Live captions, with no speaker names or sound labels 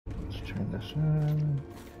turn this in.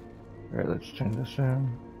 Alright, let's turn this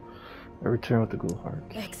in. I return with the ghoul heart.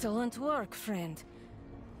 Excellent work, friend.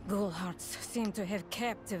 Ghoul hearts seem to have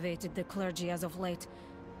captivated the clergy as of late.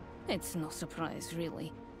 It's no surprise,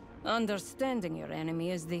 really. Understanding your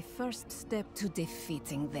enemy is the first step to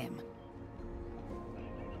defeating them.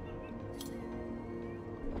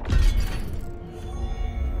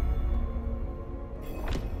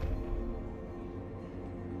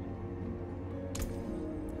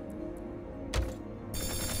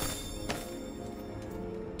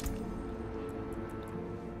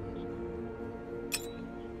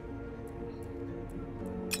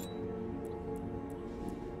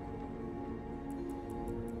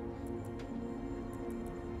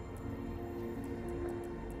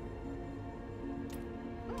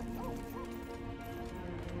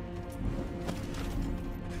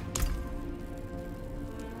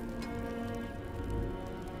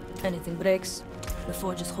 Anything breaks, the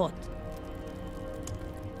forge is hot.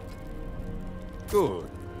 Good.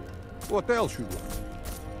 What else you want?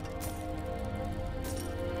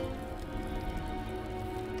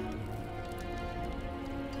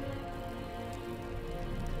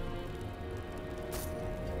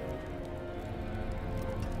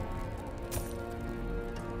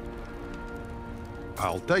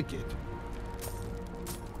 I'll take it.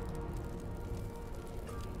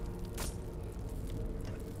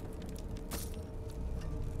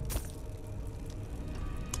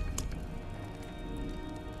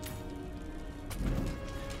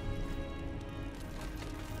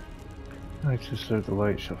 Knights who serve the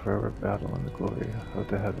light shall forever battle in the glory of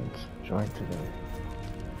the heavens. Join together.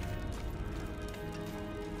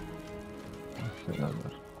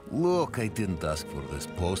 Look, I didn't ask for this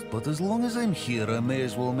post, but as long as I'm here, I may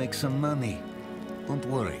as well make some money. Don't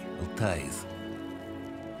worry, I'll tithe.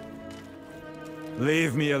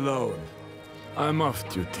 Leave me alone. I'm off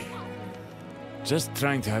duty. Just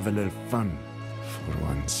trying to have a little fun, for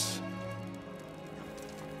once.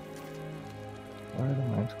 Why are the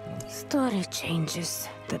mines closed? Story changes,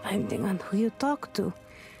 depending on who you talk to.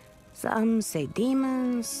 Some say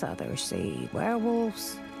demons, others say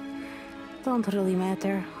werewolves. Don't really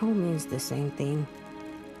matter, all means the same thing.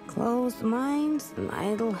 Closed minds and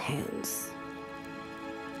idle hands.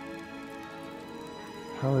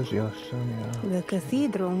 How is Yosemite? The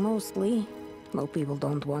cathedral, mostly. Though people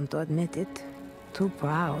don't want to admit it. Too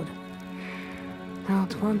proud.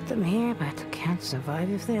 Don't want them here, but can't survive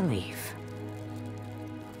if they leave.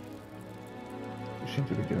 You seem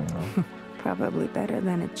to be doing well. Probably better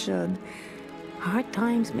than it should. Hard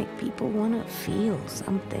times make people want to feel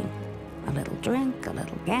something. A little drink, a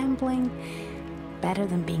little gambling. Better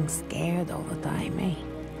than being scared all the time, eh?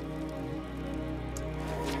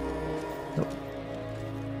 Nope.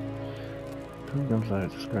 Pilgrim's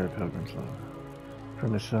Light, discard Pilgrim's Light.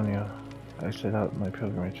 From Estonia, I set out my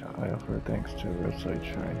pilgrimage. I offer thanks to a roadside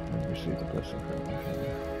shrine and receive the blessing from my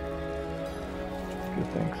family. Give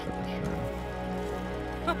thanks at the shrine.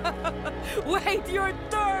 Wait your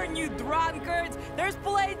turn, you drunkards! There's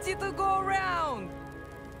plenty to go around!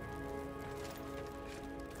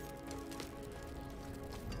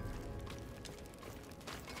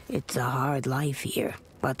 It's a hard life here,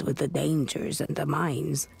 but with the dangers and the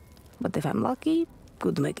mines. But if I'm lucky,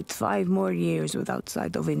 could make it 5 more years without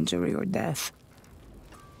sight of injury or death.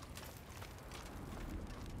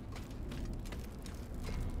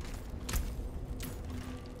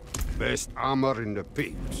 Best armor in the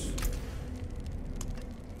peaks.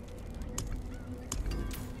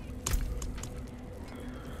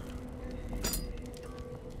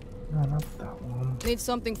 No, not that one. Need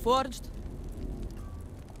something forged?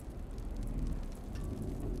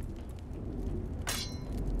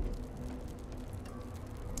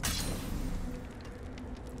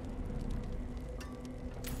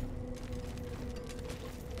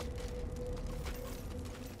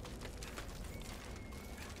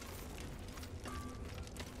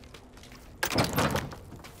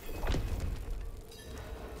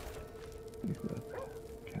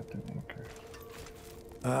 Captain Anchor.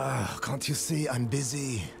 Can't you see I'm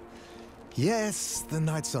busy? Yes, the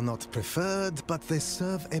knights are not preferred, but they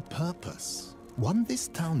serve a purpose. One this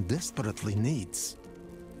town desperately needs.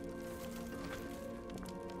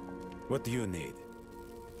 What do you need?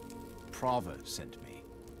 Prava sent me.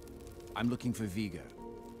 I'm looking for Vigo.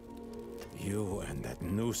 You and that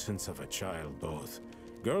nuisance of a child both.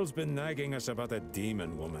 Girl's been nagging us about a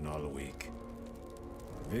demon woman all week.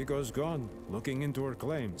 Vigo's gone, looking into her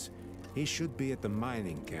claims. He should be at the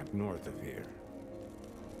mining camp north of here.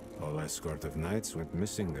 Whole escort of knights went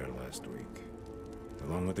missing there last week,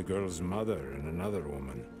 along with the girl's mother and another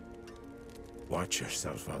woman. Watch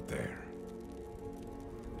yourself out there.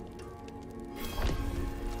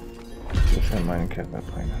 to the mining camp at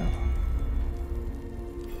Pine Hill.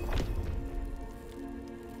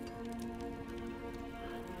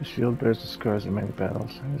 The shield bears the scars of many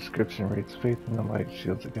battles, and the inscription reads, "Faith in the light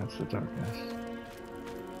shields against the darkness."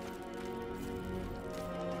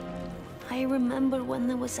 I remember when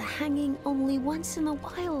there was a hanging only once in a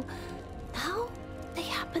while. Now, they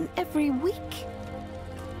happen every week.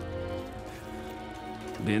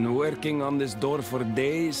 Been working on this door for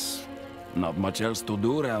days. Not much else to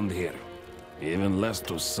do around here. Even less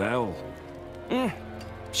to sell.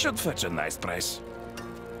 Should fetch a nice price.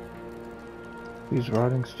 These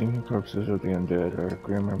rotting, stinking corpses of the undead are a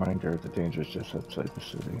grim reminder of the dangers just outside the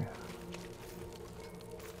city.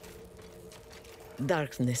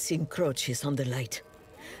 Darkness encroaches on the light.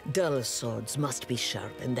 Dull swords must be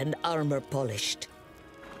sharpened and armor polished.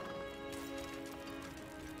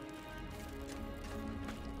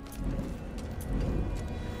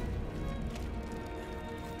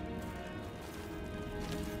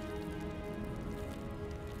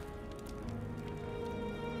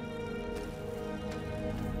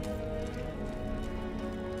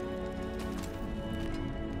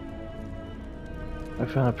 I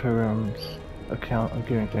found a pilgrim's account of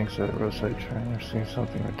giving thanks at a roadside shrine. I've seen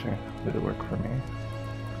something return. Did it work for me?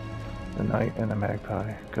 The Knight and the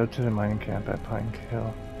Magpie. Go to the mining camp at Pine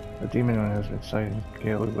Hill. A demon one has been sighted in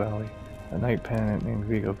Galu Valley. A knight pennant named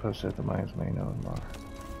Vigo posted at the mines may know more.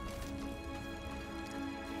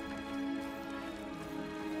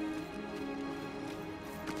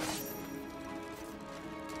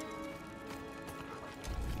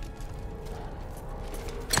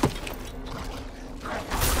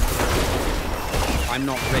 I'm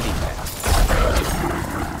not ready yet.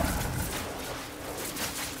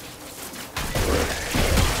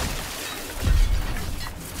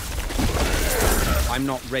 I'm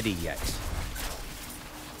not ready yet.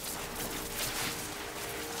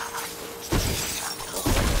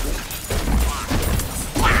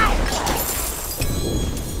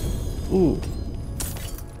 Ooh.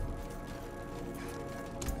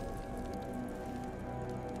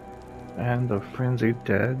 And the frenzied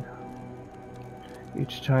dead.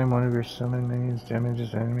 Each time one of your summoned minions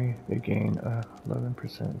damages an enemy, they gain a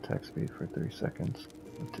 11% attack speed for 30 seconds,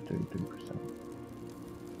 up to 33%.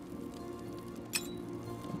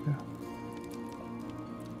 Okay.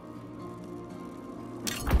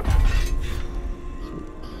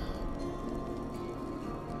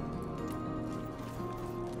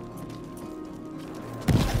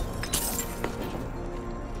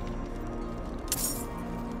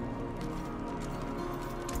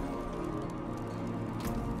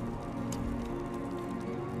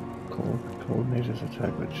 Cold mages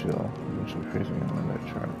attack with chill, eventually freezing them when their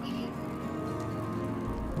charms.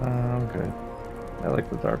 I'm good. I like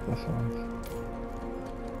the darkness ones.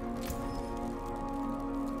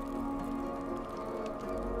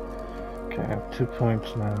 Okay, I have 2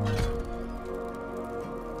 points now.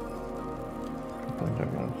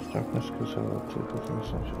 Darkness goes over 2 cooking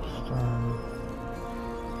essential stone.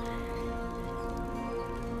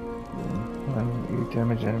 When you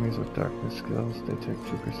damage enemies with darkness skills, they take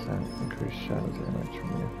 2% increased shadow damage from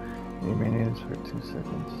you. You minions for 2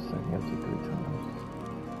 seconds, stacking up to 3 times.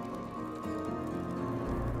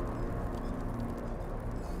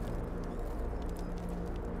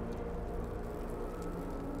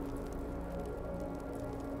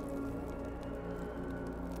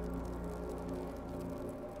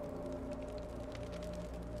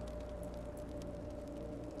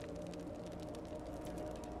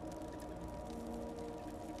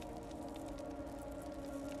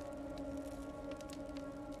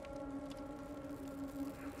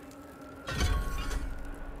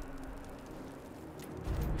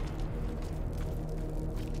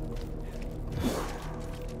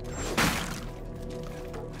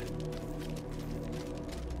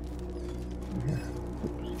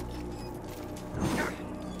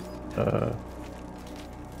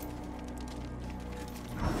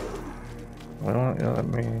 Why don't you let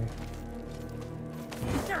me...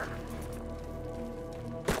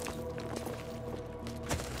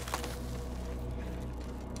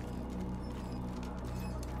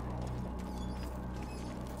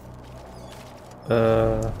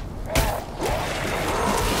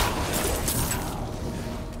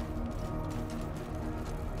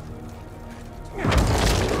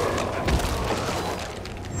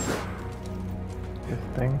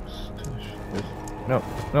 Thanks to this.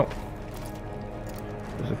 No.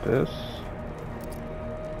 Is it this?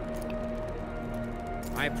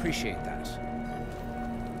 I appreciate that.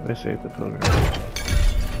 I saved the pilgrim.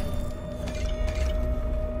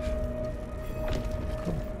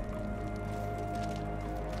 Cool.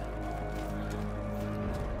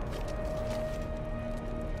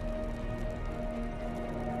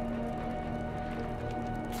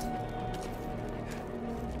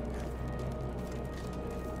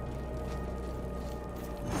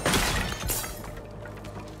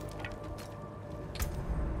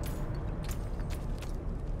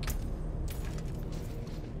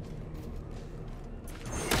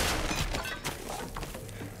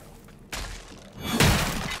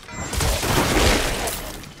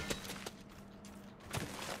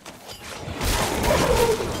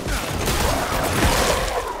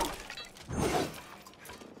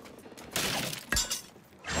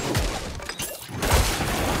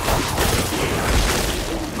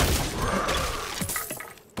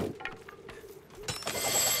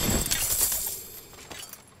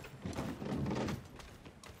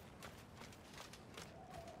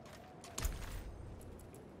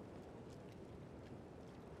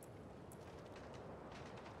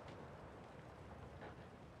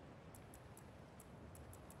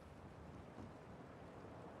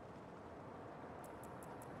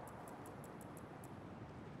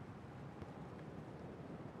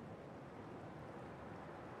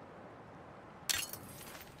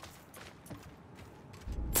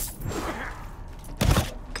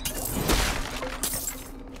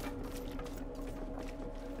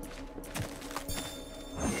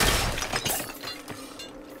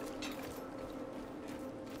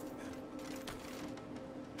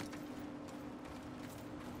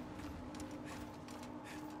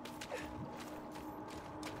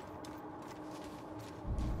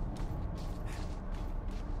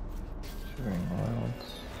 Gathering wilds.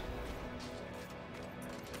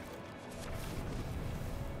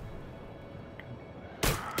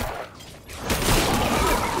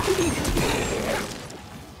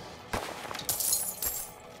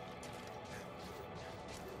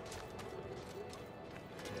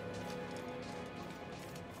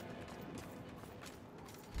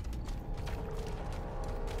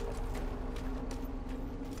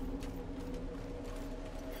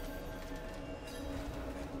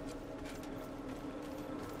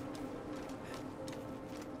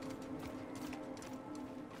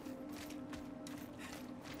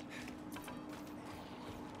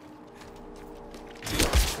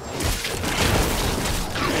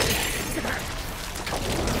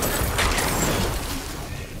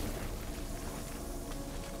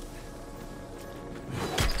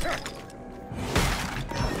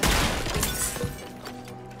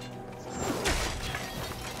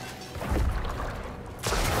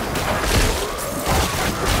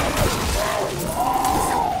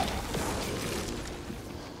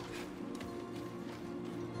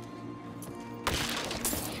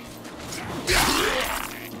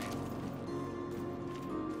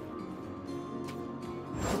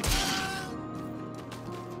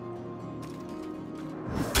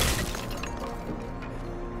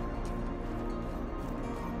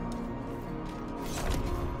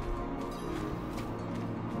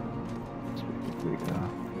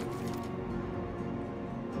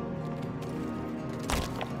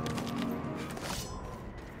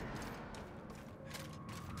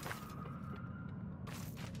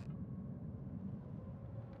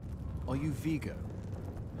 Are you Vigo?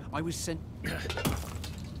 I was sent...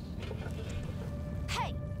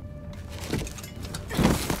 Hey!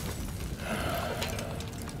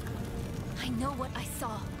 I know what I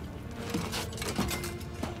saw.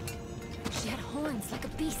 She had horns like a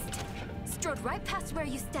beast. Strode right past where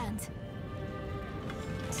you stand.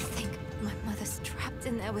 To think my mother's trapped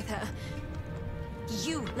in there with her.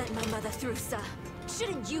 You let my mother through, sir.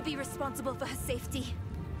 Shouldn't you be responsible for her safety?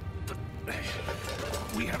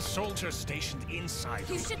 We have soldiers stationed inside.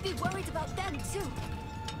 You should be worried about them, too.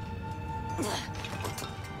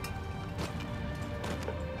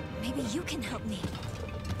 Maybe you can help me.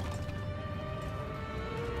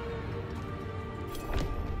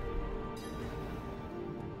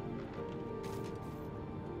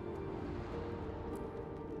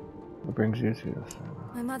 What brings you to this?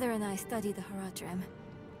 My mother and I studied the Haradrim.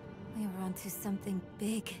 We were onto something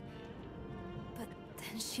big. But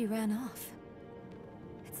then she ran off.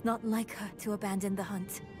 It's not like her to abandon the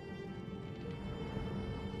hunt.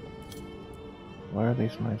 Why are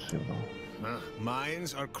these mines sealed?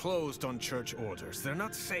 Mines are closed on church orders. They're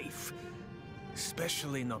not safe.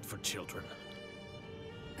 Especially not for children.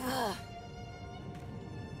 Ugh.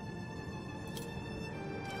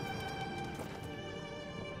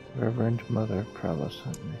 Reverend Mother Prowess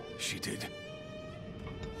sent me. She did.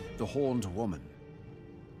 The horned woman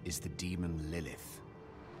is the demon Lilith.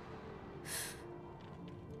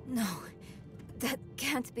 No, that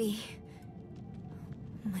can't be.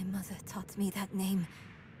 My mother taught me that name.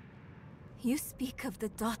 You speak of the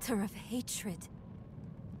daughter of hatred.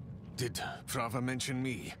 Did Prava mention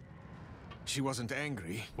me? She wasn't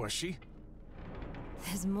angry, was she?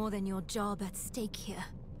 There's more than your job at stake here.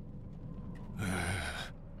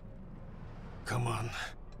 Come on.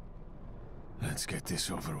 Let's get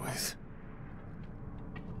this over with.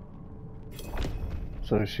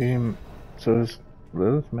 So is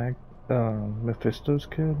Lilith Mephisto's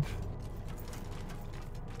kid?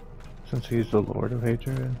 Since he's the Lord of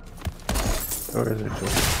Hatred? Or is it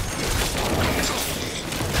just...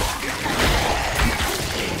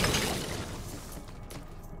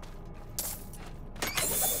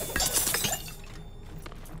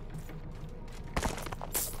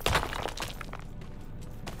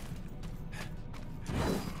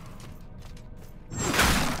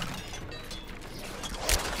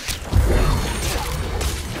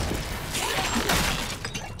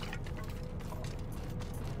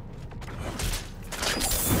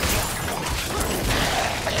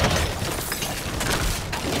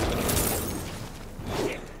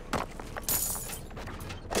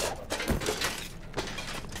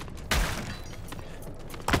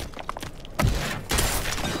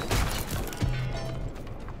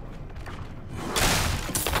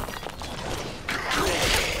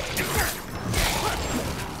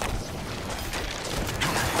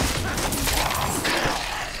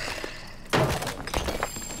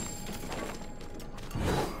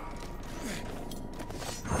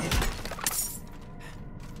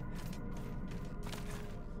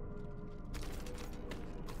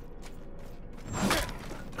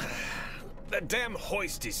 The damn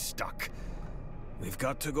hoist is stuck. We've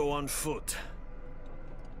got to go on foot.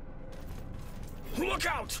 Look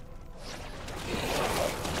out!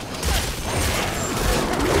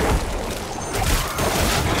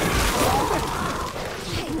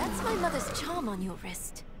 Hey, that's my mother's charm on your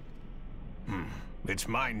wrist. It's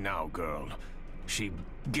mine now, girl. She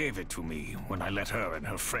gave it to me when I let her and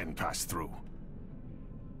her friend pass through.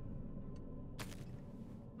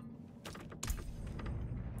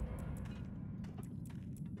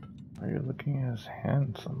 Why are you looking at his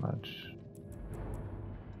hand so much?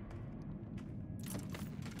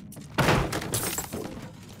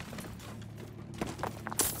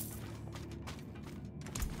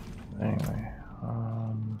 Anyway,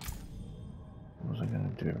 what was I gonna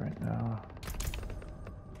do right now?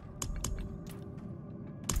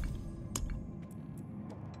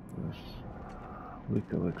 This weak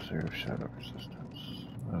elixir of shadow resistance.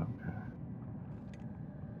 Okay.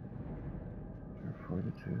 Your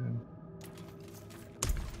fortitude.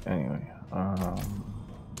 Anyway,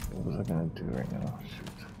 what was I gonna do right now?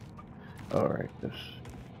 Shoot. Alright, this.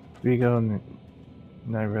 Vigo and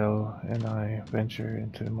Nyrel and I venture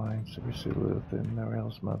into the mines to pursue Lilith and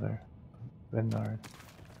Nyrel's mother, Vaynard.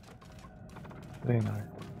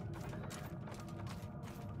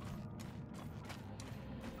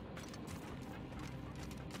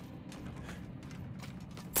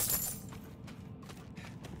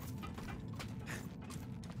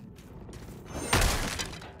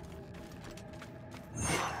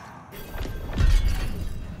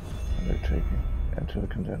 Undertaking. Enter the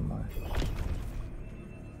condemned mines.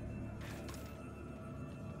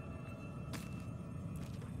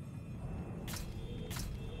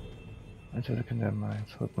 Enter the condemned mines.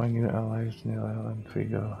 With my new allies, Nilel and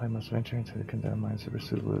Vigo, I must venture into the condemned mines to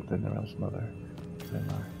pursue Lilith and Nyrel's mother,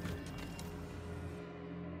 Vaynard.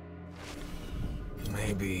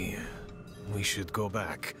 Maybe we should go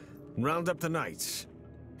back. Round up the knights.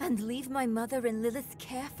 And leave my mother in Lilith's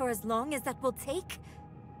care for as long as that will take?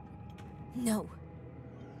 No.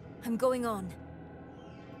 I'm going on.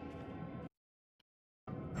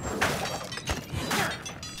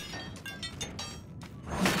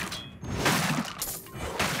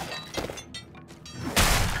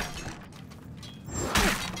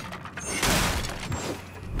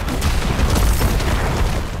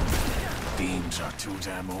 Beams are too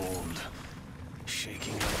damn old.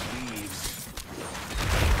 Shaking like leaves.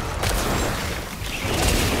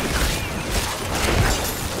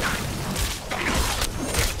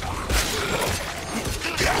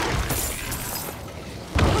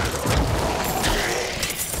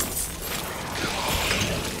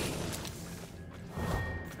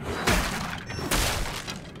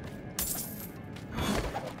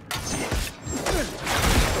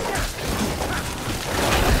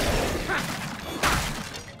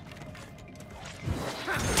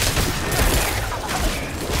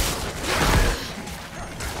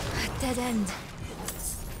 Dead end.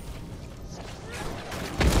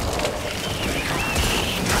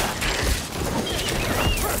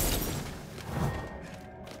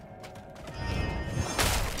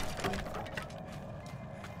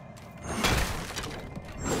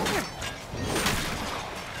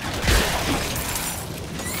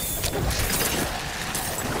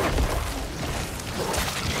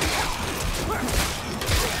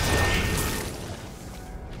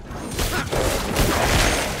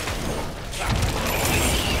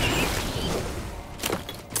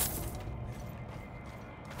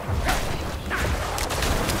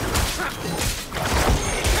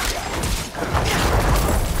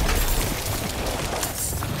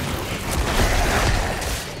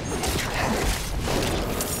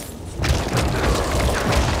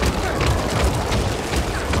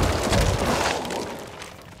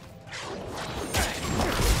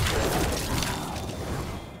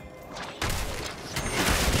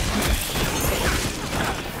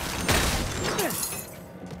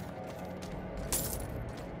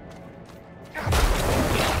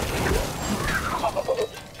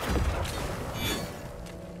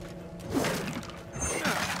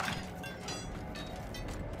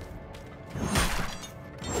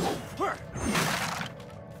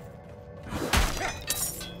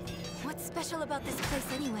 What's special about this place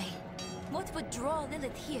anyway? What would draw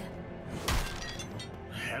Lilith here?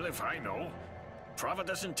 Hell if I know. Prava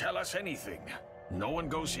doesn't tell us anything. No one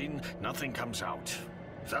goes in, nothing comes out.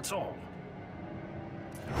 That's all.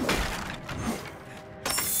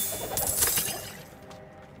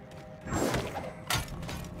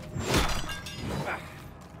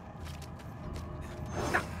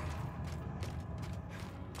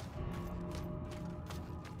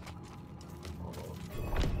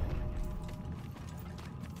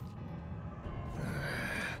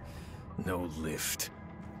 No lift.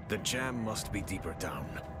 The jam must be deeper down.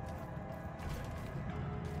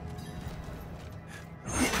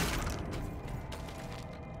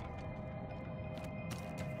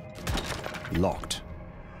 Locked.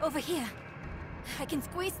 Over here. I can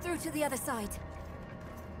squeeze through to the other side.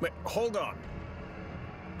 Wait, hold on.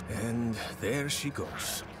 And there she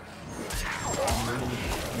goes.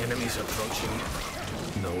 Enemies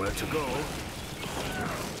approaching. Nowhere to go.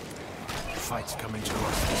 Fight's coming to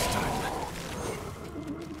us this time.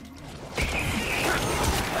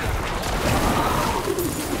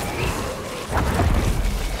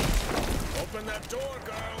 Open that door,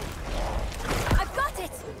 girl! I've got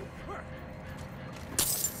it!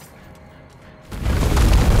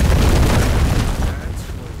 That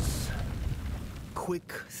was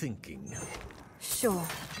quick thinking. Sure.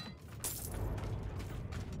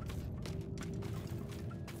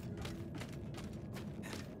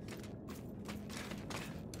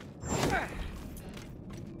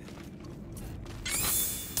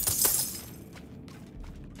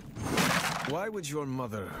 Why would your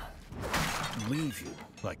mother leave you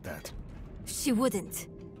like that? She wouldn't.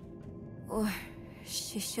 Or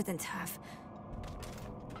she shouldn't have.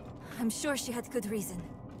 I'm sure she had good reason.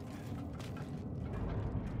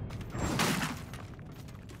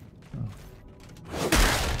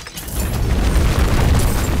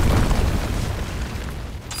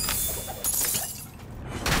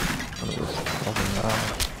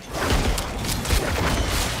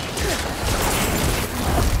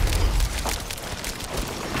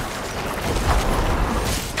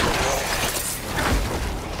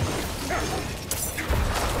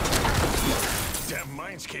 Damn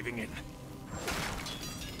mine's caving in.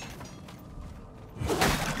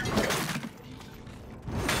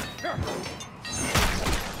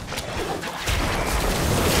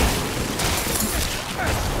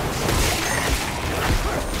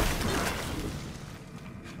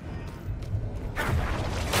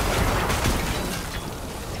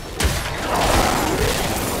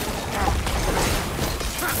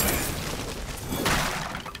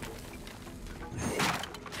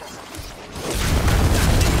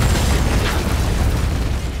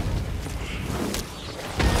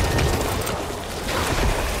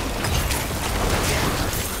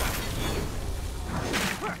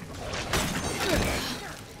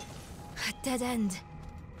 Dead end.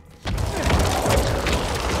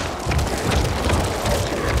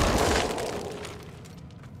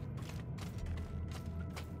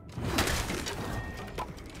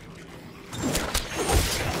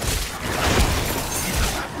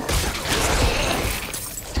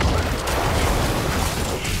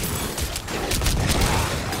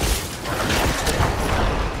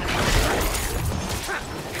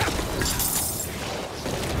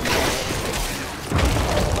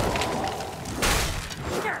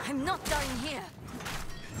 I'm not dying here.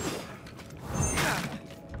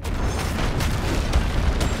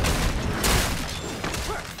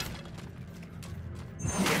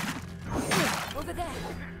 Over there.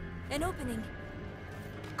 An opening.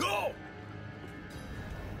 Go!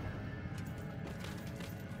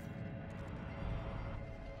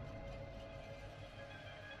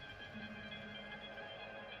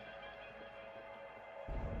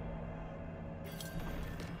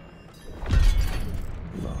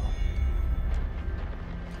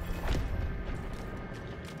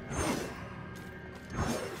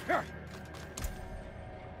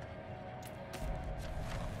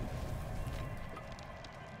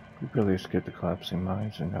 We barely escaped the collapsing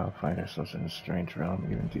mines and now find ourselves in a strange realm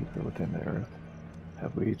even deeper within the earth.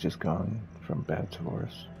 Have we just gone from bad to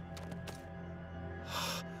worse?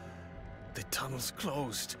 The tunnel's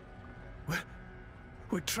closed.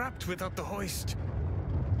 We're trapped without the hoist.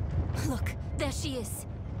 Look, there she is.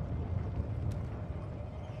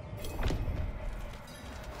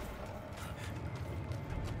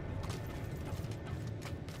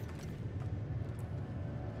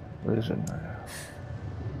 What is it, Naya?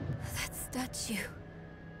 Statue.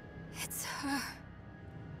 It's her.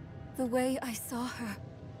 The way I saw her.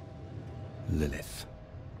 Lilith.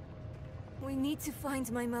 We need to find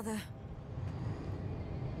my mother.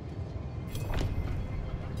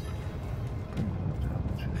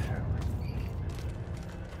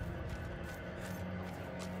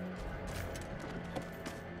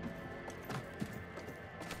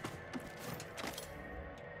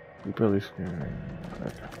 We barely scared.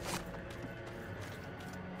 Okay.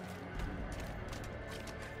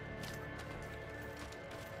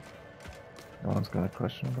 No one's got a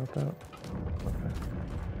question about that? Okay.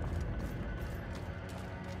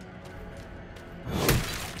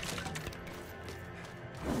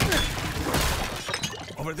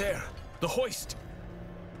 Over there, the hoist.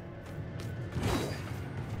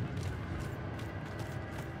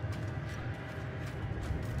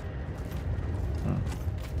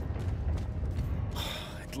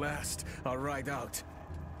 last, I'll ride out.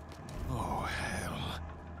 Oh, hell.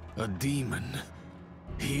 A demon.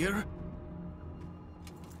 Here?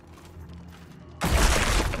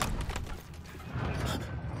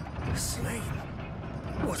 Slain?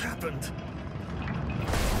 What happened?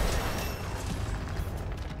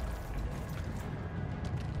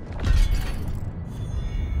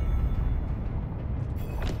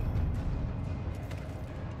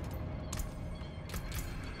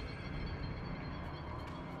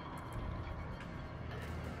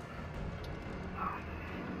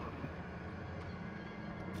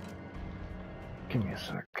 Give me a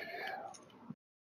sec.